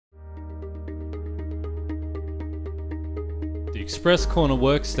The Express Corner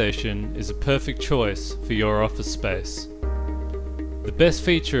Workstation is a perfect choice for your office space. The best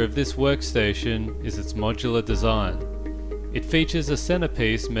feature of this workstation is its modular design. It features a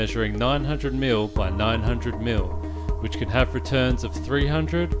centerpiece measuring 900mm by 900mm, which can have returns of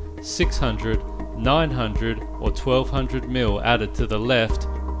 300, 600, 900 or 1200mm added to the left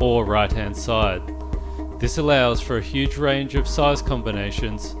or right hand side. This allows for a huge range of size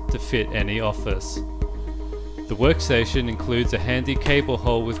combinations to fit any office. The workstation includes a handy cable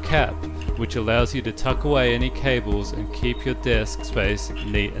hole with cap, which allows you to tuck away any cables and keep your desk space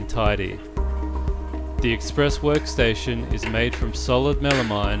neat and tidy. The Express Workstation is made from solid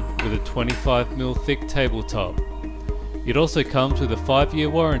melamine with a 25mm thick tabletop. It also comes with a 5-year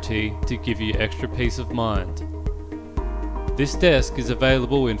warranty to give you extra peace of mind. This desk is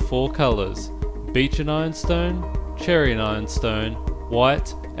available in 4 colours: beech and ironstone, cherry and ironstone,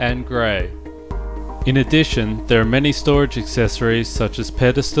 white and grey. In addition, there are many storage accessories such as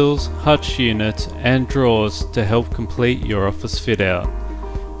pedestals, hutch units and drawers to help complete your office fit out.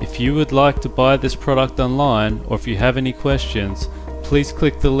 If you would like to buy this product online, or if you have any questions, please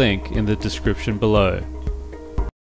click the link in the description below.